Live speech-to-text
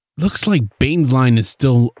Looks like Bane's line is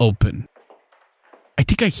still open. I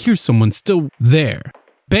think I hear someone still there.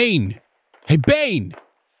 Bane! Hey, Bane!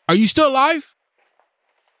 Are you still alive?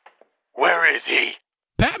 Where is he?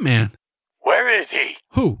 Batman! Where is he?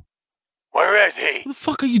 Who? Where is he? What the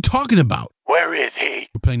fuck are you talking about? Where is he?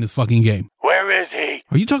 We're playing this fucking game. Where is he?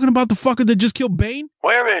 Are you talking about the fucker that just killed Bane?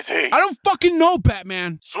 Where is he? I don't fucking know,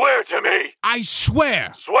 Batman! Swear to me! I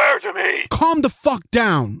swear! Swear to me! Calm the fuck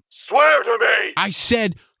down! Swear to me! I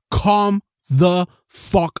said calm the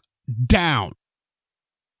fuck down.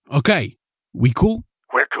 Okay, we cool?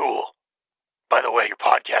 We're cool. By the way, your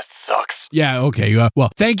podcast sucks. Yeah, okay. Well,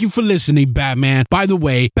 thank you for listening, Batman. By the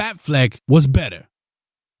way, Batfleck was better.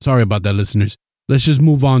 Sorry about that, listeners. Let's just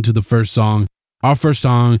move on to the first song. Our first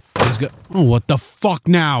song is oh, what the fuck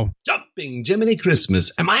now? Jumping Jiminy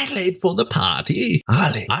Christmas. Am I late for the party?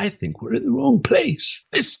 Harley, I think we're in the wrong place.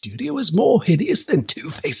 This studio is more hideous than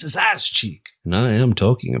Two-Face's ass cheek. And I am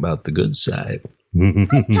talking about the good side.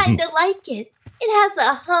 I kinda like it. It has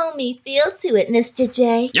a homey feel to it, Mr.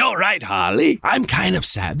 J. You're right, Harley. I'm kind of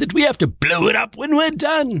sad that we have to blow it up when we're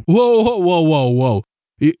done. Whoa.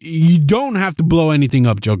 You don't have to blow anything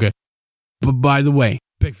up, Joker. But by the way,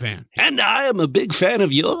 big fan. And I am a big fan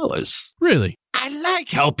of yours. Really? I like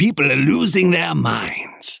how people are losing their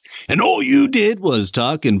minds. And all you did was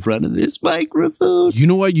talk in front of this microphone. You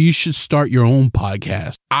know what? You should start your own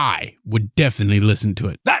podcast. I would definitely listen to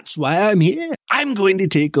it. That's why I'm here. I'm going to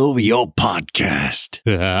take over your podcast.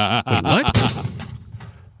 Wait, what?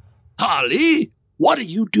 Harley, what are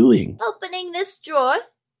you doing? Opening this drawer.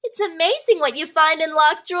 It's amazing what you find in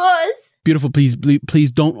locked drawers. Beautiful, please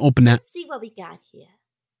don't open that. Let's see what we got here.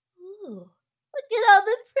 Ooh, look at all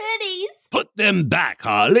the pretties. Put them back,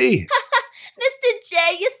 Harley. Mr.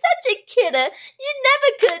 J, you're such a kidder. You never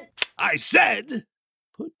could. I said,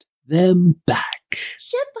 put them back.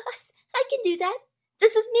 Sure, boss. I can do that.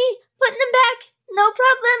 This is me, putting them back. No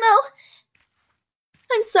problemo.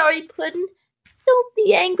 I'm sorry, Puddin'. Don't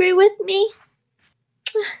be angry with me.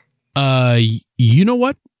 You know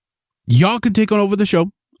what? Y'all can take on over the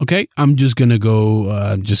show, okay? I'm just gonna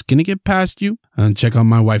go, just gonna get past you and check on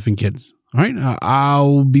my wife and kids. All right?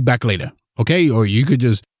 I'll be back later, okay? Or you could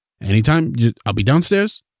just, anytime, I'll be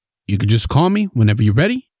downstairs. You could just call me whenever you're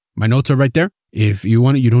ready. My notes are right there. If you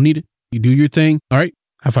want it, you don't need it. You do your thing. All right?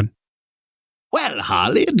 Have fun. Well,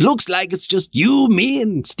 Harley, it looks like it's just you, me,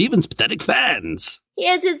 and Steven's pathetic fans.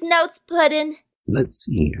 Here's his notes, Puddin'. Let's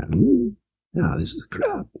see. Oh, this is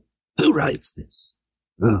crap. Who writes this?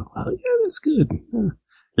 Oh, well, yeah, that's good.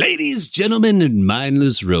 Ladies, gentlemen, and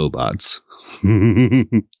mindless robots.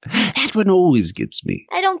 That one always gets me.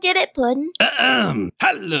 I don't get it, Puddin'.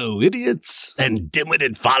 Hello, idiots and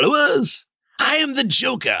dim-witted followers. I am the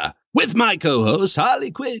Joker, with my co-host,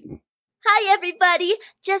 Harley Quinn. Hi, everybody.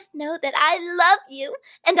 Just know that I love you,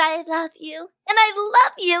 and I love you, and I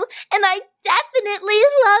love you, and I definitely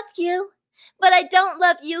love you. But I don't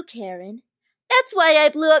love you, Karen. That's why I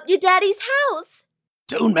blew up your daddy's house.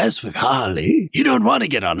 Don't mess with Harley. You don't want to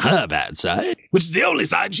get on her bad side, which is the only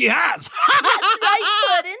side she has. That's right,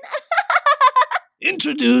 Puddin'.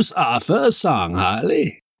 Introduce our first song,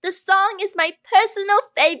 Harley. The song is my personal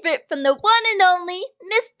favorite from the one and only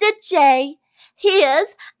Mr. J.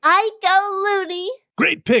 Here's I Go Loony.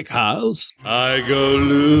 Great pick, Harles. I go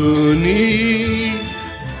loony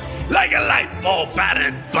like a light bulb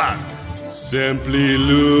battered bug. Simply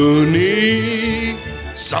loony,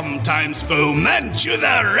 sometimes foment you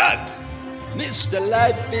the rug. Mr.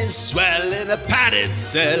 Life is swell in a padded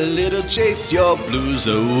cell, it'll chase your blues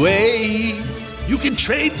away. You can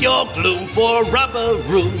trade your gloom for a rubber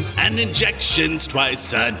room and injections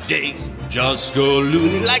twice a day. Just go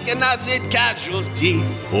loony like an acid casualty,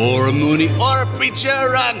 or a Mooney or a preacher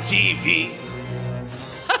on TV.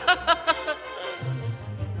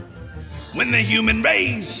 When the human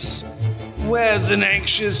race wears an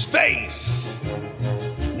anxious face,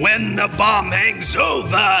 when the bomb hangs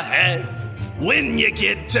overhead, when your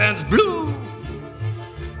kid turns blue,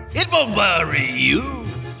 it won't worry you.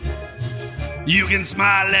 You can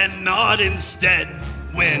smile and nod instead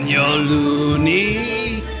when you're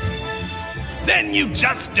loony. Then you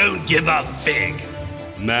just don't give a fig.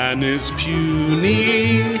 Man is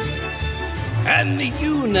puny, and the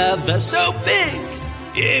universe so big.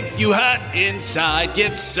 If you hurt inside,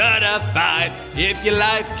 get certified. If your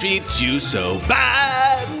life treats you so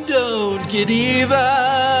bad, don't get even,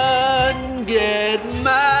 get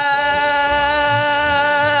mad.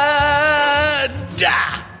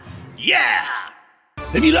 Yeah!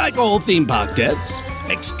 If you like all theme park deaths,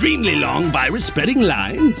 extremely long virus-spreading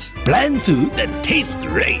lines, bland food that tastes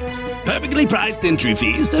great, Perfectly priced entry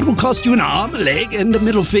fees that will cost you an arm, a leg, and a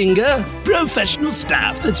middle finger. Professional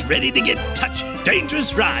staff that's ready to get touchy.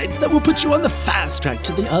 Dangerous rides that will put you on the fast track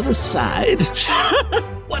to the other side.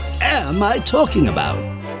 What am I talking about?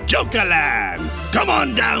 Jokerland! Come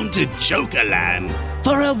on down to Jokerland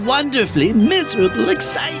for a wonderfully miserable,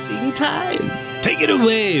 exciting time. Take it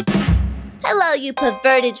away. Hello, you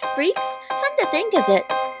perverted freaks. Come to think of it,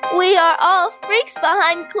 we are all freaks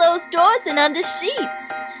behind closed doors and under sheets.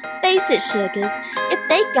 Face it, sugars, if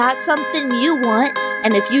they got something you want,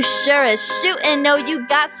 and if you sure as shootin' know you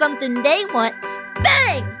got something they want,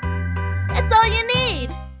 bang! That's all you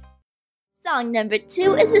need. Song number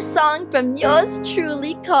 2 is a song from yours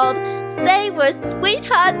truly called Say We're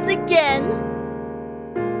Sweethearts Again.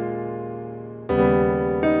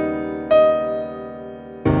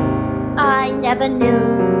 I never knew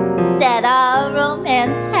that our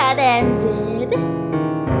romance had ended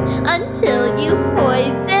until you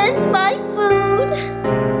poisoned my food.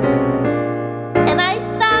 And I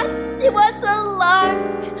thought it was a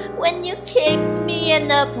lark when you kicked me in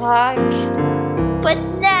the park. But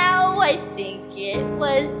now I think it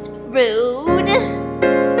was rude.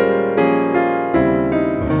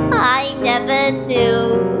 I never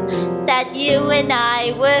knew that you and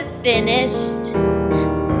I were finished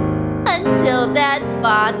until that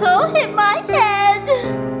bottle hit my head.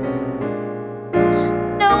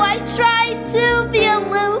 Though I tried to be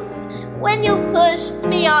aloof when you pushed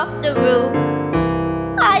me off the roof,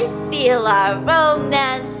 I feel our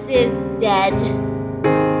romance is dead.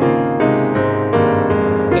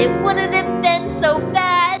 It wouldn't have been so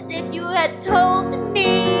bad if you had told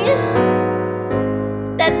me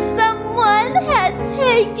that someone had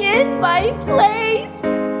taken my place.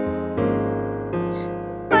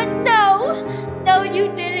 No,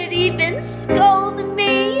 you didn't even scold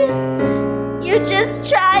me. You just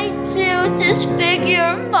tried to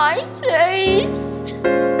disfigure my face.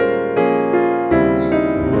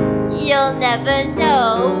 You'll never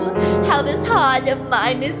know how this heart of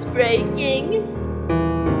mine is breaking.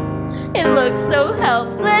 It looks so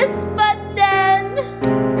helpless, but then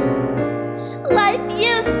life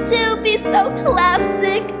used to be so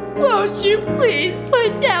classic. Won't you please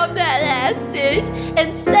put down that acid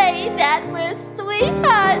and say that we're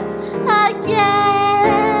sweethearts again?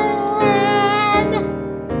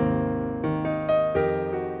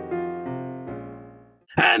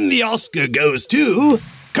 And the Oscar goes to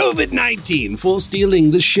COVID-19 for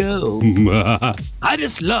stealing the show. I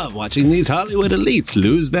just love watching these Hollywood elites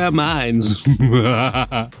lose their minds.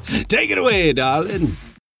 Take it away, darling.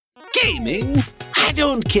 Gaming? I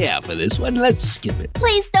don't care for this one. Let's skip it.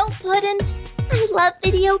 Please don't put in I love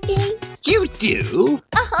video games. You do?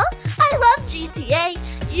 Uh-huh. I love GTA.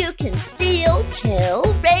 You can steal, kill,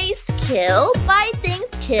 race, kill, buy things,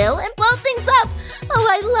 kill, and blow things up. Oh,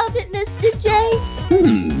 I love it, Mr. J.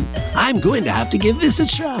 I'm going to have to give this a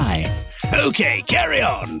try. Okay, carry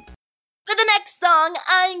on. For the next song,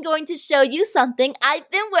 I'm going to show you something I've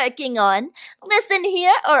been working on. Listen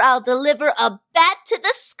here, or I'll deliver a bat to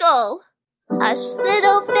the skull. Hush,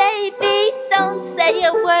 little baby, don't say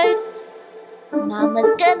a word.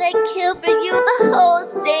 Mama's gonna kill for you the whole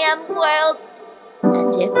damn world.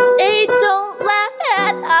 And if they don't laugh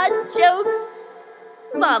at our jokes,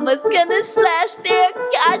 Mama's gonna slash their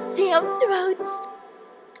goddamn throats.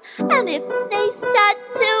 And if they start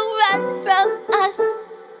to run from us,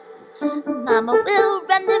 Mama will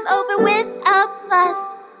run them over with a bus.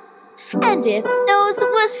 And if those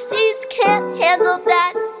wussies can't handle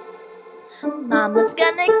that, Mama's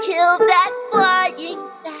gonna kill that flying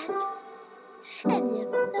bat. And if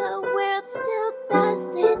the world still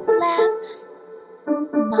doesn't laugh,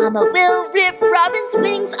 Mama will rip Robin's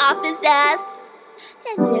wings off his ass.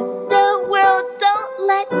 And if the world don't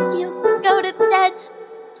let you go to bed,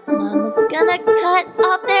 Mama's gonna cut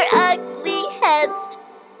off their ugly heads.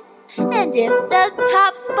 And if the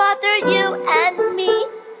cops bother you and me,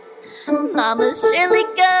 Mama's surely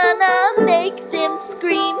gonna make them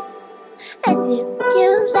scream. And if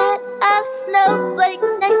you let a snowflake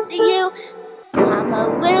next to you,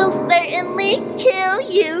 Mama will certainly kill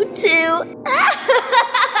you too.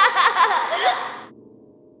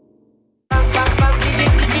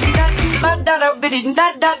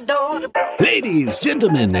 Ladies,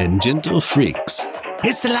 gentlemen, and gentle freaks,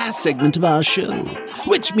 it's the last segment of our show,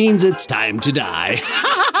 which means it's time to die.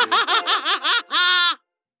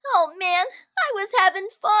 Oh man, I was having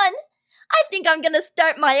fun. I think I'm gonna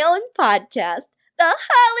start my own podcast, The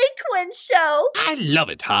Harley Quinn Show. I love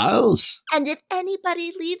it, Harles. And if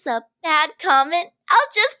anybody leaves a bad comment, I'll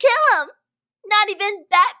just kill them. Not even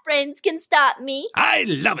bat brains can stop me. I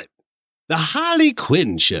love it. The Harley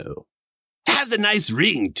Quinn Show. It has a nice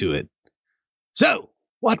ring to it. So,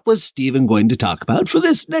 what was Stephen going to talk about for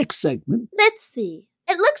this next segment? Let's see.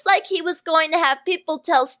 It looks like he was going to have people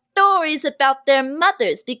tell stories about their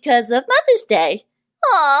mothers because of Mother's Day.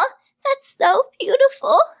 Aw, that's so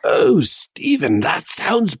beautiful. Oh, Stephen, that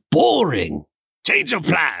sounds boring. Change of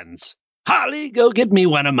plans. Harley, go get me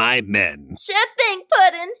one of my men. Sure thing,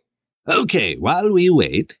 Puddin'. Okay, while we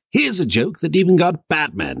wait, here's a joke that even got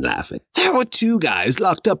Batman laughing. There were two guys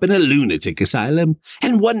locked up in a lunatic asylum,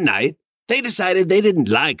 and one night, they decided they didn't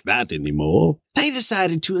like that anymore. They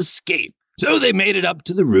decided to escape. So they made it up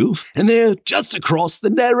to the roof, and there, just across the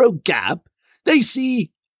narrow gap, they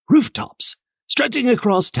see rooftops stretching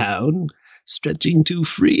across town, stretching to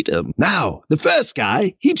freedom. Now, the first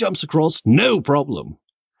guy, he jumps across no problem.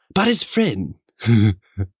 But his friend,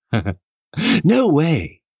 no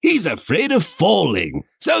way. He's afraid of falling.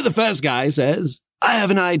 So the first guy says, I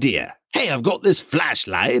have an idea. Hey, I've got this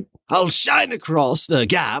flashlight. I'll shine across the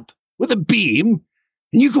gap with a beam,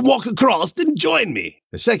 and you can walk across and join me.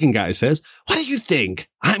 The second guy says, what do you think?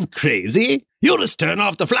 I'm crazy? You'll just turn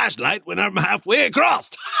off the flashlight when I'm halfway across.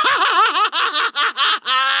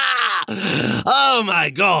 Oh,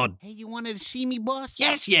 my God. Hey, you wanted to see me, boss?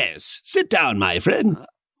 Yes. Sit down, my friend.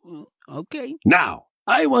 Okay. Now,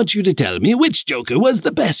 I want you to tell me which Joker was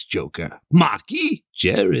the best Joker. Marky,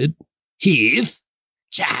 Jared, Heath,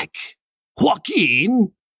 Jack,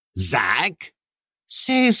 Joaquin, Zach,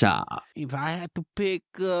 Cesar. If I had to pick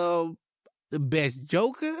the best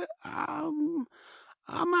Joker, I'm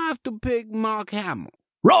gonna have to pick Mark Hamill.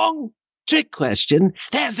 Wrong. Trick question.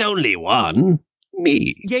 There's only one.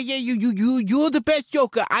 Me. Yeah, you're the best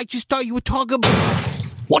Joker. I just thought you were talking about...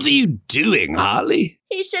 What are you doing, Harley?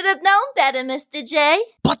 He should have known better, Mr. J.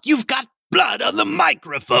 But you've got blood on the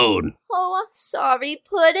microphone. Oh, I'm sorry,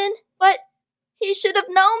 Puddin', but he should have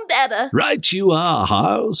known better. Right you are,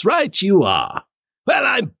 Harles. Right you are. Well,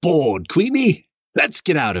 I'm bored, Queenie. Let's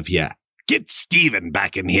get out of here. Get Stephen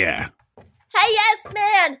back in here. Hey, yes,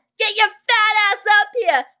 man! Get your fat ass up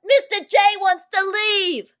here! Mr. J wants to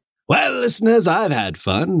leave! Well, listeners, I've had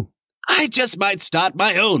fun. I just might start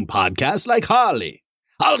my own podcast like Harley.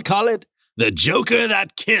 I'll call it The Joker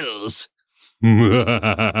That Kills.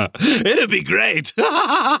 It'll be great. Hey,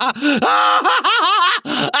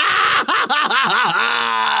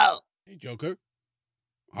 Joker.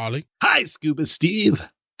 Harley. Hi, Scuba Steve.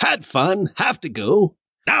 Had fun. Have to go.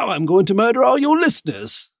 Now I'm going to murder all your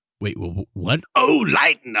listeners. Wait, what? Oh,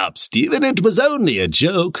 lighten up, Stephen. It was only a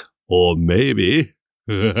joke. Or maybe.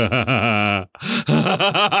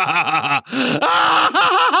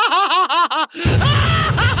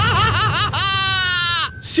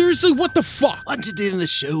 Seriously, what the fuck? Wanted to end the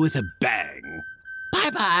show with a bang.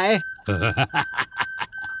 Bye-bye. Bye,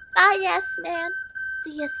 yes, man.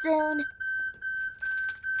 See you soon.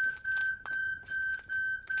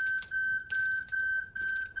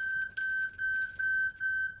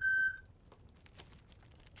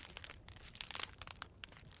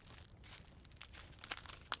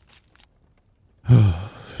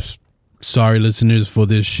 Sorry, listeners, for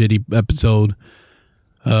this shitty episode.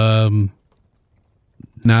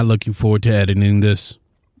 Not looking forward to editing this.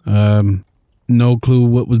 No clue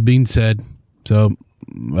what was being said, so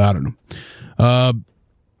I don't know.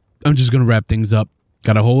 I'm just gonna wrap things up.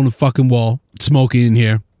 Got a hole in the fucking wall, smoking in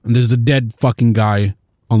here, and there's a dead fucking guy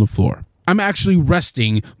on the floor. I'm actually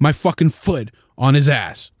resting my fucking foot on his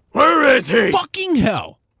ass. Where is he? Fucking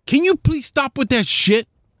hell! Can you please stop with that shit?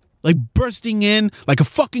 Like bursting in like a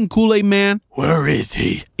fucking Kool-Aid man. Where is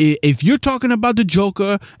he? If you're talking about the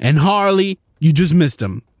Joker and Harley, you just missed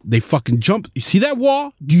them. They fucking jumped. You see that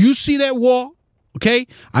wall? Do you see that wall? Okay?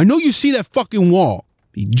 I know you see that fucking wall.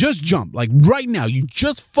 He just jumped. Like right now. You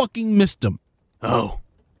just fucking missed him. Oh,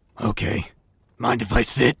 okay. Mind if I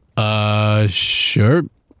sit? Sure.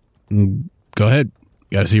 Go ahead.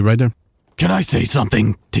 You gotta see right there. Can I say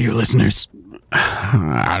something to your listeners?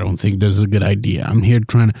 I don't think this is a good idea. I'm here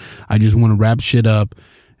I just want to wrap shit up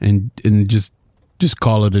and just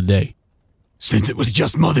call it a day. Since it was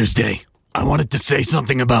just Mother's Day, I wanted to say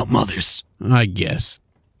something about mothers. I guess.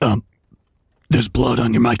 There's blood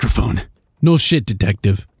on your microphone. No shit,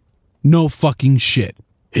 detective. No fucking shit.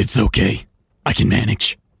 It's okay. I can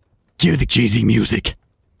manage. Cue the cheesy music.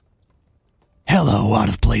 Hello,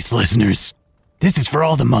 out-of-place listeners. This is for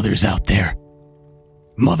all the mothers out there.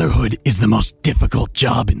 Motherhood is the most difficult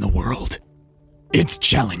job in the world. It's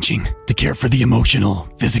challenging to care for the emotional,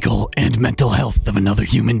 physical, and mental health of another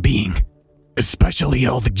human being, especially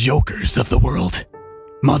all the jokers of the world.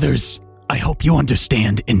 Mothers, I hope you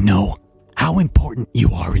understand and know how important you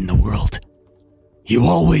are in the world. You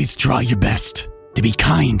always try your best to be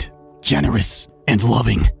kind, generous, and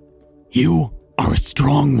loving. You are a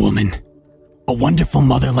strong woman. A wonderful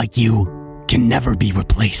mother like you can never be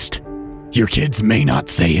replaced. Your kids may not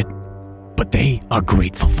say it, but they are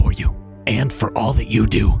grateful for you and for all that you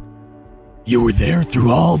do. You were there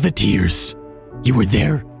through all the tears. You were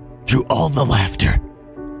there through all the laughter.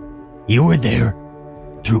 You were there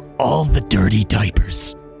through all the dirty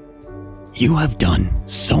diapers. You have done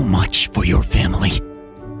so much for your family.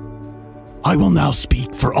 I will now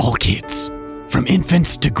speak for all kids, from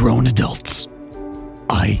infants to grown adults.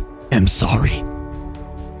 I am sorry.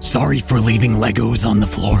 Sorry for leaving Legos on the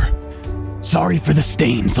floor. Sorry for the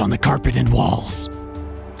stains on the carpet and walls.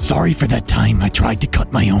 Sorry for that time I tried to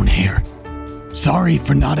cut my own hair. Sorry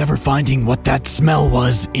for not ever finding what that smell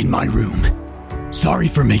was in my room. Sorry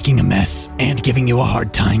for making a mess and giving you a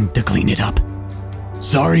hard time to clean it up.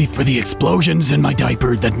 Sorry for the explosions in my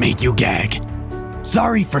diaper that made you gag.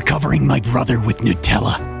 Sorry for covering my brother with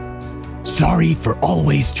Nutella. Sorry for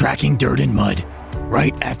always tracking dirt and mud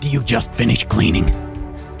right after you just finished cleaning.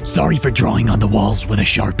 Sorry for drawing on the walls with a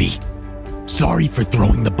Sharpie. Sorry for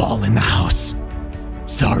throwing the ball in the house.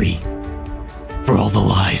 Sorry for all the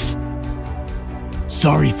lies.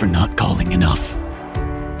 Sorry for not calling enough.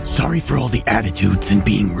 Sorry for all the attitudes and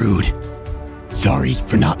being rude. Sorry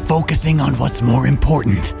for not focusing on what's more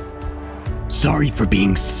important. Sorry for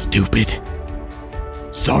being stupid.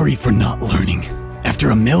 Sorry for not learning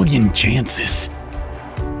after a million chances.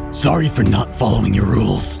 Sorry for not following your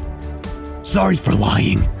rules. Sorry for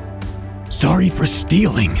lying. Sorry for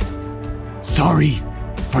stealing. Sorry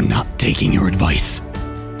for not taking your advice.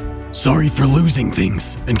 Sorry for losing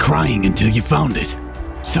things and crying until you found it.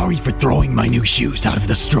 Sorry for throwing my new shoes out of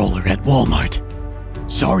the stroller at Walmart.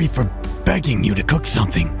 Sorry for begging you to cook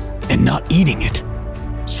something and not eating it.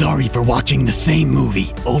 Sorry for watching the same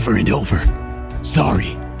movie over and over.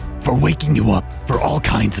 Sorry for waking you up for all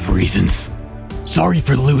kinds of reasons. Sorry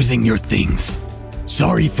for losing your things.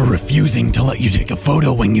 Sorry for refusing to let you take a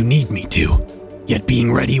photo when you need me to, yet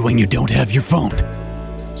being ready when you don't have your phone.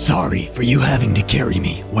 Sorry for you having to carry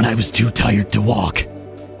me when I was too tired to walk.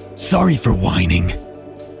 Sorry for whining.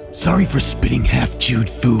 Sorry for spitting half-chewed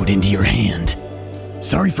food into your hand.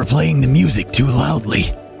 Sorry for playing the music too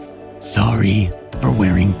loudly. Sorry for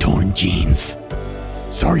wearing torn jeans.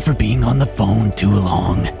 Sorry for being on the phone too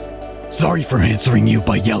long. Sorry for answering you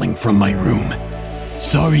by yelling from my room.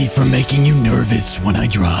 Sorry for making you nervous when I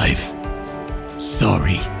drive.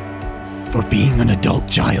 Sorry for being an adult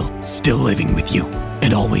child still living with you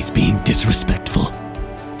and always being disrespectful.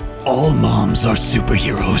 All moms are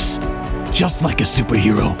superheroes. Just like a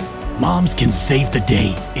superhero, moms can save the day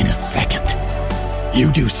in a second.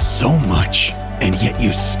 You do so much, and yet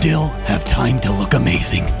you still have time to look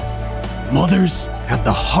amazing. Mothers have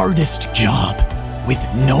the hardest job with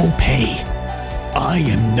no pay. I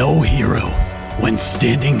am no hero when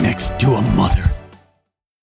standing next to a mother.